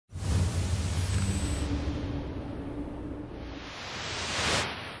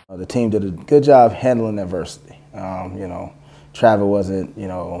The team did a good job handling adversity. Travel wasn't,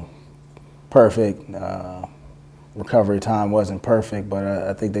 perfect. Recovery time wasn't perfect, but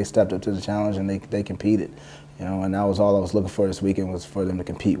I think they stepped up to the challenge and they competed. And that was all I was looking for this weekend, was for them to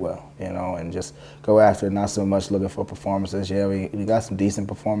compete well, and just go after it, not so much looking for performances. Yeah, we got some decent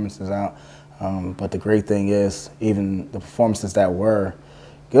performances out, but the great thing is, even the performances that were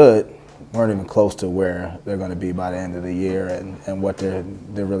good weren't even close to where they're going to be by the end of the year and what they're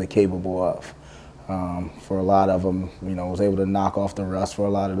really capable of. For a lot of them, was able to knock off the rust for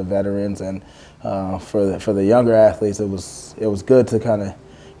a lot of the veterans, and for the younger athletes, it was good to kind of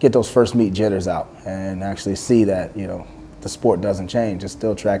get those first meet jitters out and actually see that the sport doesn't change. It's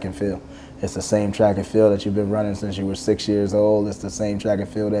still track and field. It's the same track and field that you've been running since you were 6 years old. It's the same track and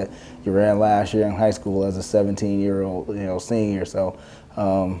field that you ran last year in high school as a 17-year-old senior. So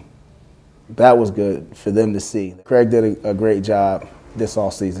that was good for them to see. Craig did a great job this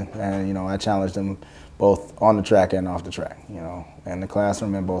off season, and I challenged him both on the track and off the track, in the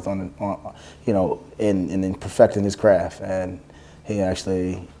classroom and both in perfecting his craft. And he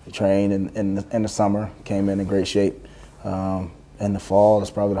actually trained in the summer, came in great shape. In the fall,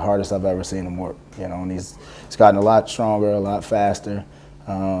 it's probably the hardest I've ever seen him work, and he's gotten a lot stronger, a lot faster,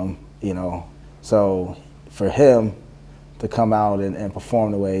 So for him to come out and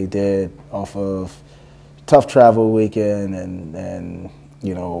perform the way he did off of tough travel weekend and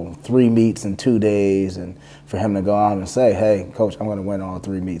 3 meets in 2 days, and for him to go out and say, hey, coach, I'm going to win all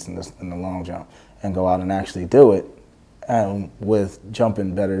 3 meets in the long jump, and go out and actually do it, with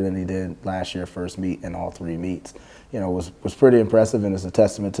jumping better than he did last year, first meet in all 3 meets, was pretty impressive, and it's a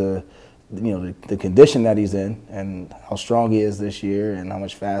testament to the condition that he's in and how strong he is this year and how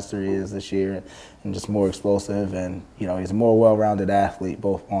much faster he is this year, and just more explosive, and he's a more well-rounded athlete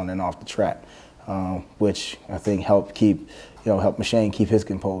both on and off the track, which I think helped help Mashane keep his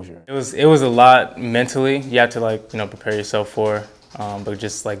composure. It was a lot mentally. You have to prepare yourself for, but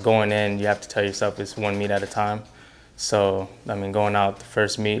just going in, you have to tell yourself it's 1 meet at a time. So going out the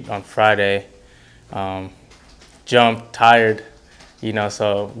first meet on Friday, jumped, tired,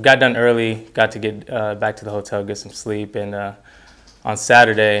 so got done early, got to get back to the hotel, get some sleep, and on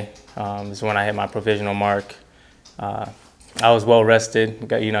Saturday is when I hit my provisional mark. I was well rested,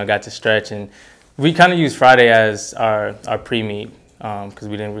 got to stretch, and we kind of used Friday as our pre-meet because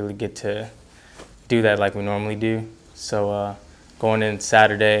we didn't really get to do that like we normally do. So going in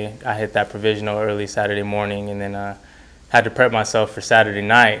Saturday, I hit that provisional early Saturday morning, and then had to prep myself for Saturday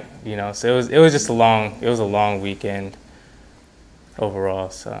night. So it was just a long weekend overall.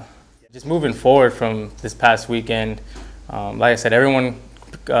 So just moving forward from this past weekend, like I said, everyone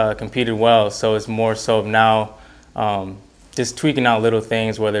competed well. So it's more so now just tweaking out little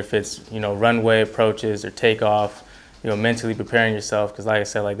things, whether if it's runway approaches or takeoff, mentally preparing yourself. Because like I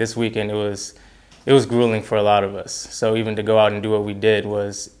said, this weekend it was grueling for a lot of us. So even to go out and do what we did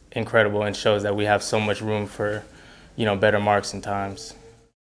was incredible, and shows that we have so much room for better marks and times.